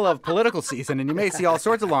in the middle of political season, and you may see all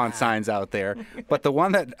sorts of lawn signs out there. But the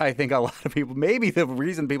one that I think a lot of people, maybe the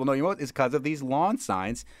reason people know you most is because of these lawn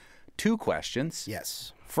signs. 2 questions.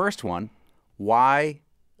 Yes. First one, why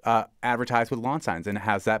advertise with lawn signs, and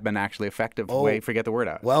has that been actually effective way to get the word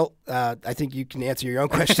out? Well, I think you can answer your own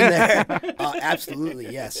question there.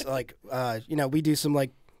 Absolutely, yes. Like, we do some like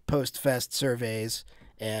post-fest surveys,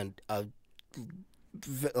 and a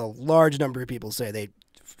large number of people say they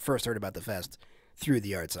first heard about the fest through the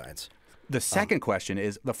yard signs. The second question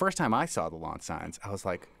is, the first time I saw the lawn signs, I was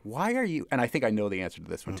like, why are you, and I think I know the answer to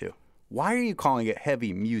this one too, why are you calling it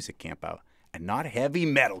Heavy Music Campout and not heavy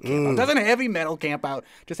metal camp out. Doesn't heavy metal camp out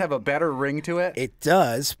just have a better ring to it? It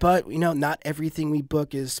does, but not everything we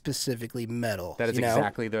book is specifically metal. That is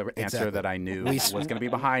exactly the answer that I knew was going to be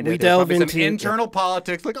behind it. We There's delve probably into some internal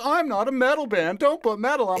politics, like I'm not a metal band. Don't put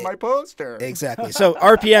metal on my poster. Exactly. So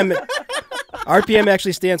RPM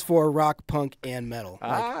actually stands for rock, punk, and metal.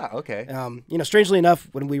 Okay. Strangely enough,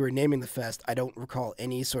 when we were naming the fest, I don't recall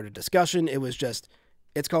any sort of discussion. It was just,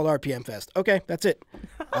 it's called RPM Fest. Okay, that's it.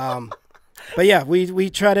 But yeah, we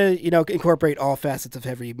try to incorporate all facets of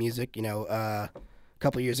heavy music. A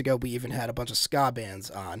couple of years ago, we even had a bunch of ska bands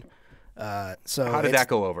on. So how did that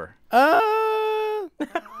go over? I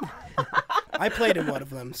played in one of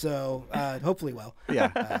them, so hopefully well.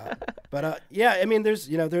 Yeah. Yeah, I mean,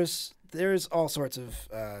 there's all sorts of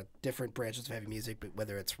different branches of heavy music, but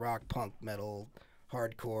whether it's rock, punk, metal,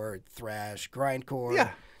 hardcore, thrash, grindcore.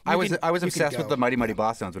 Yeah. I was obsessed with the Mighty Mighty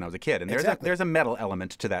Boss Sounds when I was a kid, and there's a metal element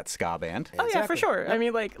to that ska band. Oh yeah, for sure. I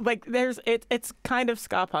mean, like it's kind of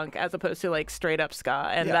ska punk as opposed to like straight up ska,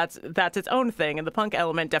 and that's its own thing. And the punk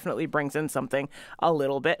element definitely brings in something a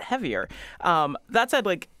little bit heavier. That said,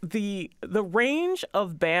 like the range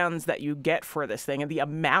of bands that you get for this thing and the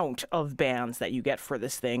amount of bands that you get for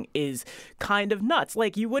this thing is kind of nuts.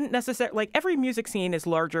 Like you wouldn't necessarily like every music scene is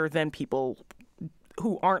larger than people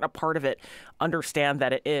who aren't a part of it understand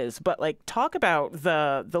that it is. But like talk about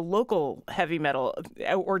the local heavy metal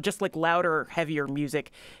or just like louder, heavier music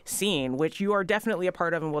scene, which you are definitely a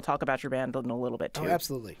part of, and we'll talk about your band in a little bit too. Oh,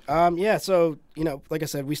 absolutely. Yeah, so like I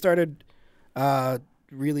said, we started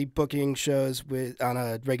really booking shows on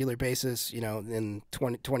a regular basis, in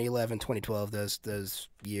 2011, 2012, those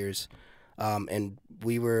years. And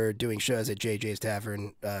we were doing shows at JJ's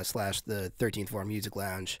Tavern / the 13th Floor Music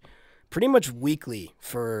Lounge pretty much weekly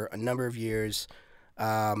for a number of years.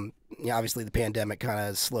 Obviously the pandemic kind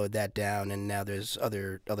of slowed that down, and now there's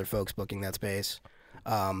other folks booking that space.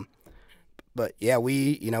 But yeah,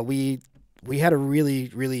 we had a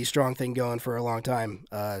really, really strong thing going for a long time.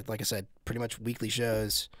 Like I said, pretty much weekly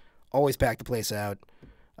shows, always pack the place out.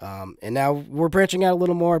 And now we're branching out a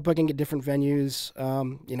little more, booking at different venues.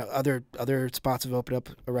 Other spots have opened up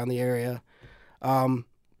around the area. But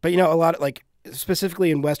a lot of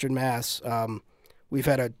specifically in Western Mass, we've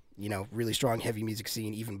had a really strong heavy music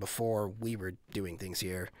scene even before we were doing things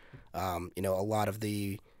here. A lot of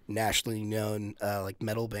the nationally known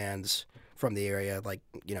metal bands from the area, like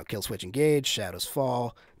Killswitch Engage, Shadows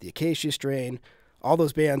Fall, the Acacia Strain, all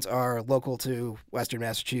those bands are local to Western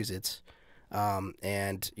Massachusetts,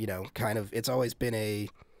 and it's always been a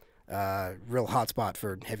real hotspot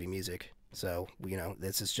for heavy music. So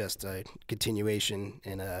this is just a continuation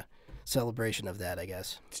and a celebration of that, I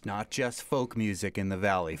guess. It's not just folk music in the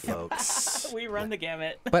valley, folks. We run the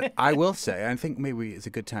gamut. But I will say, I think maybe it's a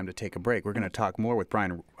good time to take a break. We're going to talk more with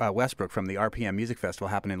Brian Westbrook from the RPM Music Festival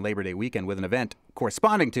happening Labor Day weekend with an event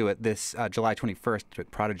corresponding to it this July 21st at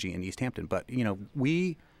Prodigy in East Hampton. But,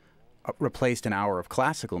 we replaced an hour of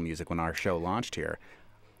classical music when our show launched here.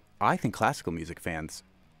 I think classical music fans,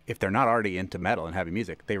 if they're not already into metal and heavy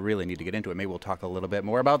music, they really need to get into it. Maybe we'll talk a little bit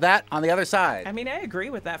more about that on the other side. I mean, I agree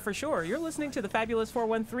with that for sure. You're listening to the Fabulous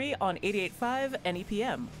 413 on 88.5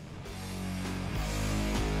 NEPM.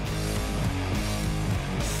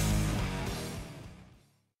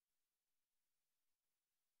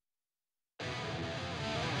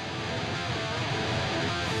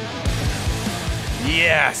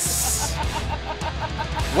 Yes!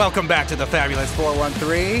 Welcome back to the Fabulous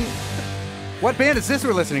 413. What band is this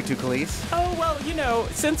we're listening to, Khalees? Oh, well,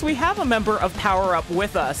 since we have a member of Power Up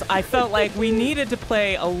with us, I felt like we needed to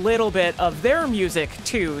play a little bit of their music,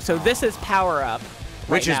 too. So this is Power Up.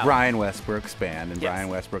 Which is Brian Westbrook's band, and Brian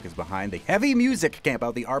Westbrook is behind the heavy music camp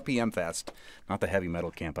out, the RPM Fest. Not the heavy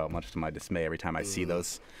metal camp out, much to my dismay every time I see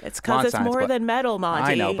those. It's because it's more than metal,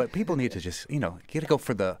 Monty. I know, but people need to just, you got to go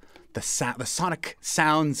for the sonic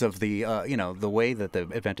sounds of the, the way that the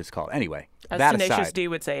event is called. Anyway, as that Tenacious aside, D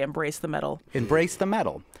would say, embrace the metal. Embrace the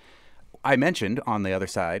metal. I mentioned on the other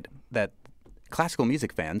side that classical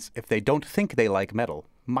music fans, if they don't think they like metal,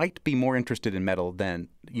 might be more interested in metal than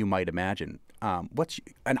you might imagine.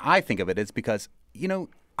 And I think of it as because,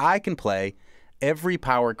 I can play every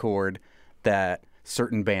power chord that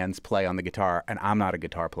certain bands play on the guitar, and I'm not a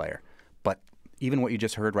guitar player. But even what you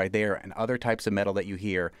just heard right there and other types of metal that you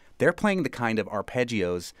hear, they're playing the kind of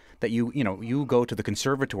arpeggios that you go to the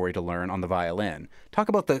conservatory to learn on the violin. Talk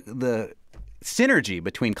about the synergy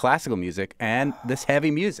between classical music and this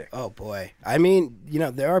heavy music. Oh, boy. I mean,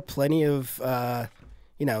 there are plenty of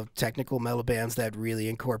technical metal bands that really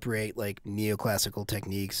incorporate neoclassical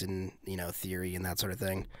techniques and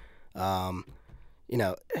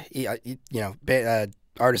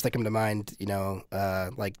artists that come to mind,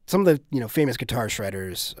 like some of the famous guitar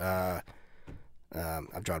shredders.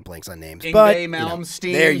 I've drawn blanks on names. Yngwie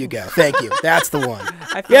Malmsteen. There you go. Thank you. That's the one.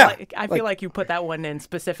 I feel like you put that one in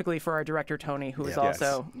specifically for our director Tony, who is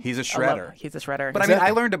also he's a shredder. He's a shredder. But I mean,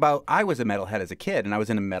 I was a metalhead as a kid, and I was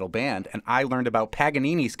in a metal band, and I learned about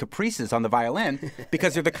Paganini's caprices on the violin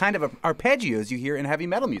because they're the kind of arpeggios you hear in heavy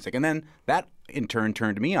metal music, and then that in turn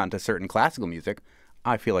turned me on to certain classical music.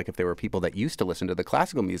 I feel like if there were people that used to listen to the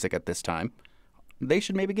classical music at this time, they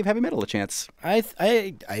should maybe give heavy metal a chance. I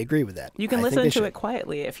agree with that. You can listen to it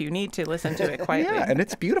quietly if you need to listen to it quietly. Yeah, and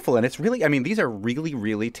it's beautiful, and it's really, I mean, these are really,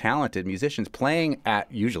 really talented musicians playing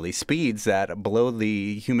at usually speeds that blow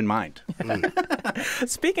the human mind.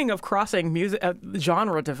 Speaking of crossing music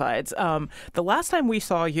genre divides, the last time we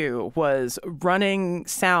saw you was running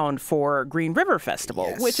sound for Green River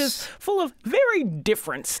Festival, which is full of very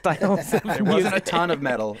different styles of There wasn't a ton of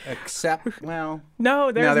metal, except, well...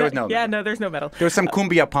 No, there was no metal. Yeah, no, there's no metal. There was some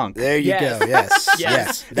cumbia punk. There you go.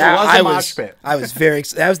 Yes. There was a mosh pit. I was very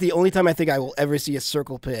excited. That was the only time I think I will ever see a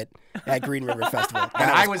circle pit at Green River Festival.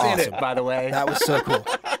 And I was awesome. In it, by the way. That was so cool.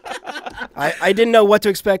 I didn't know what to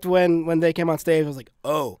expect when they came on stage. I was like,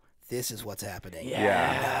 oh, this is what's happening.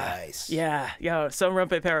 Yeah. Nice. Yeah. Some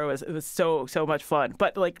Rumpe Pero was so much fun.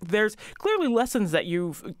 But like there's clearly lessons that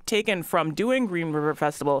you've taken from doing Green River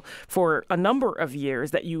Festival for a number of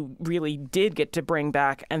years that you really did get to bring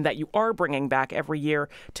back and that you are bringing back every year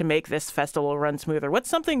to make this festival run smoother. What's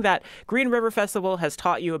something that Green River Festival has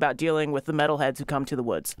taught you about dealing with the metalheads who come to the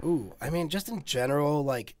woods? Ooh, I mean, just in general,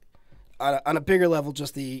 like on a bigger level,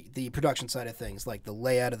 just the production side of things, like the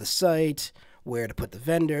layout of the site, where to put the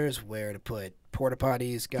vendors, where to put porta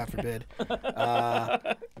potties, God forbid.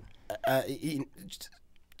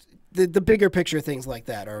 The bigger picture things like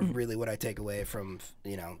that are really what I take away from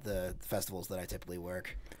the festivals that I typically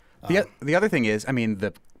work. The other thing is, I mean,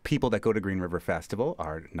 the people that go to Green River Festival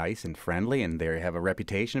are nice and friendly, and they have a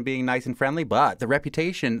reputation of being nice and friendly. But the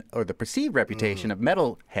reputation, or the perceived reputation of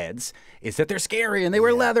metalheads, is that they're scary and they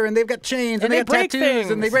wear leather and they've got chains and they got break tattoos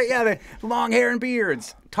things. and they have long hair and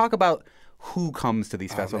beards. Talk about who comes to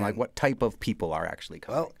these festivals, like what type of people are actually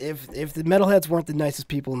coming. Well, if the metalheads weren't the nicest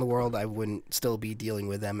people in the world, I wouldn't still be dealing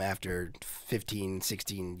with them after 15,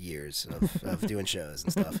 16 years of doing shows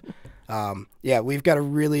and stuff. We've got a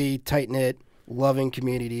really tight-knit, loving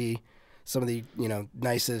community, some of the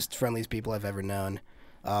nicest, friendliest people I've ever known.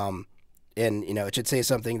 And it should say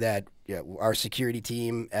something that our security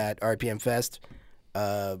team at RPM Fest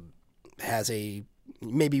has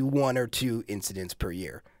maybe 1 or 2 incidents per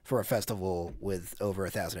year for a festival with over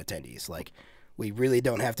 1,000 attendees. Like, we really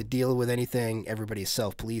don't have to deal with anything. Everybody's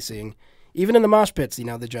self-policing. Even in the mosh pits,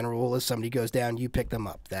 the general rule is somebody goes down, you pick them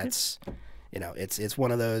up. That's, it's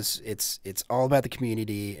one of those. It's all about the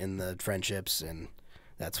community and the friendships, and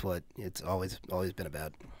that's what it's always been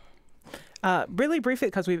about. Really briefly,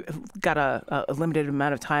 because we've got a limited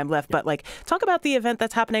amount of time left, but talk about the event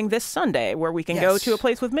that's happening this Sunday, where we can go to a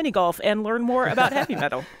place with mini golf and learn more about heavy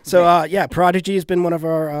metal. So, Prodigy has been one of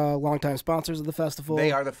our longtime sponsors of the festival.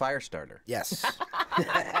 They are the fire starter. Yes.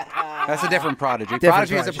 That's a different Prodigy.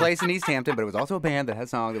 Prodigy is a place in East Hampton, but it was also a band that had a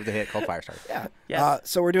song that was a hit called Firestarter. Yeah. Yes.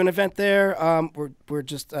 So we're doing an event there. We're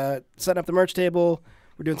just setting up the merch table.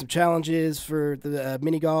 We're doing some challenges for the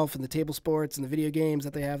mini golf and the table sports and the video games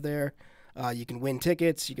that they have there. You can win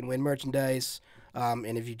tickets, you can win merchandise,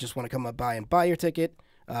 and if you just want to come up by and buy your ticket,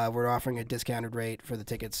 we're offering a discounted rate for the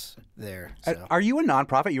tickets there. So. Are you a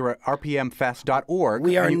nonprofit? You're at rpmfest.org.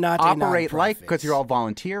 We are not a nonprofit. Operate because you're all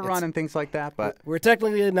volunteer run and things like that. But we're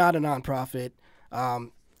technically not a nonprofit.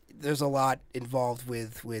 There's a lot involved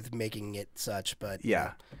with making it such, but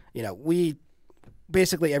we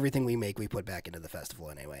basically everything we make we put back into the festival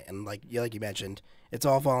anyway. And like you mentioned, it's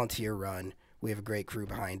all volunteer run. We have a great crew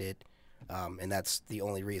behind it. And that's the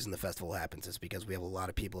only reason the festival happens is because we have a lot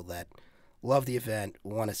of people that love the event,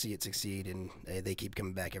 want to see it succeed, and they keep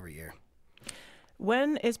coming back every year.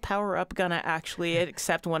 When is Power Up going to actually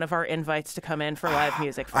accept one of our invites to come in for Live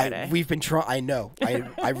Music Friday? We've been trying. I know.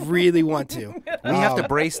 I really want to. We have to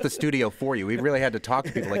brace the studio for you. We've really had to talk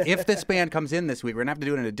to people. Like, if this band comes in this week, we're going to have to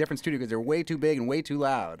do it in a different studio because they're way too big and way too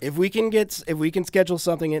loud. If we can schedule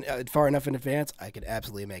something in, far enough in advance, I could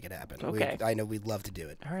absolutely make it happen. Okay. I know we'd love to do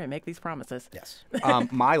it. All right, make these promises. Yes.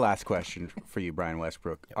 My last question for you, Brian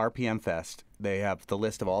Westbrook. RPM Fest, they have the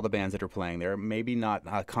list of all the bands that are playing there, maybe not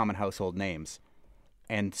common household names.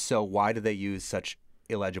 And so why do they use such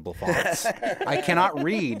illegible fonts. I cannot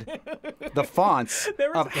read the fonts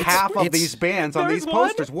of half of these bands on these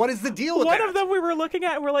posters. What is the deal with that? One of them we were looking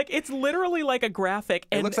at, and we're like, it's literally like a graphic.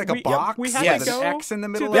 It and looks like a box we had with to go an X in the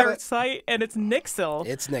middle to of their it. site, and it's Nixil.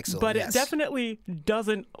 It's Nixil, but yes. it definitely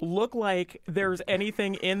doesn't look like there's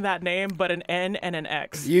anything in that name but an N and an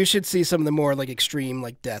X. You should see some of the more like extreme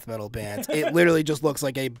like death metal bands. It literally just looks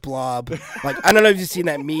like a blob. Like, I don't know if you've seen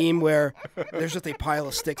that meme where there's just a pile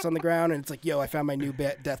of sticks on the ground and it's like, yo, I found my new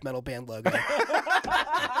death metal band logo.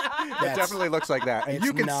 It definitely looks like that. And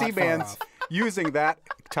you can not see far bands off. using that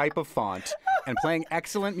type of font and playing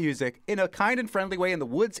excellent music in a kind and friendly way in the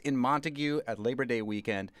woods in Montague at Labor Day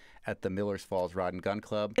weekend at the Millers Falls Rod and Gun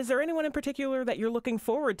Club. Is there anyone in particular that you're looking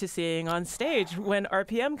forward to seeing on stage when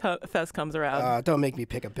RPM Fest comes around? Don't make me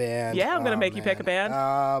pick a band. Yeah, I'm going to make you pick a band.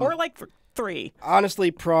 Or like 3.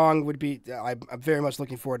 Honestly, Prong would be. I'm very much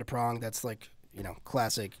looking forward to Prong. That's like,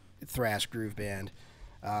 classic thrash groove band.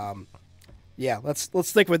 Yeah, let's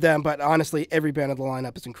stick with them. But honestly, every band in the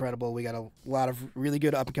lineup is incredible. We got a lot of really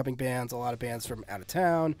good up and coming bands, a lot of bands from out of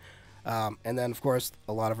town. And then, of course,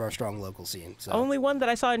 a lot of our strong local scene. So. Only one that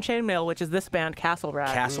I saw in chainmail, which is this band, Castle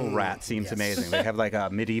Rat. Castle Rat seems yes. amazing. They have like a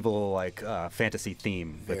medieval fantasy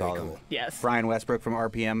theme with Very all cool. of them. Yes. Brian Westbrook from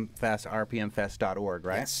RPM Fest, rpmfest.org,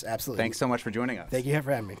 right? Yes, absolutely. Thanks so much for joining us. Thank you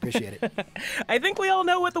for having me. Appreciate it. I think we all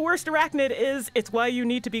know what the worst arachnid is. It's why you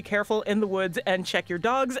need to be careful in the woods and check your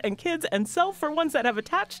dogs and kids and self for ones that have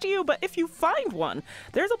attached to you. But if you find one,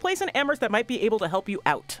 there's a place in Amherst that might be able to help you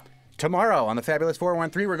out. Tomorrow on the Fabulous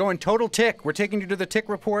 413, we're going total tick. We're taking you to the Tick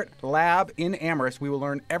Report lab in Amherst. We will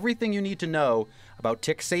learn everything you need to know about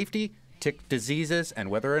tick safety, tick diseases, and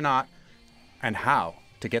whether or not and how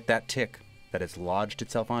to get that tick that has lodged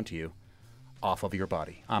itself onto you off of your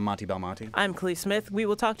body. I'm Monty Belmonte. I'm Clee Smith. We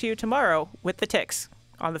will talk to you tomorrow with the ticks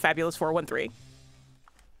on the Fabulous 413.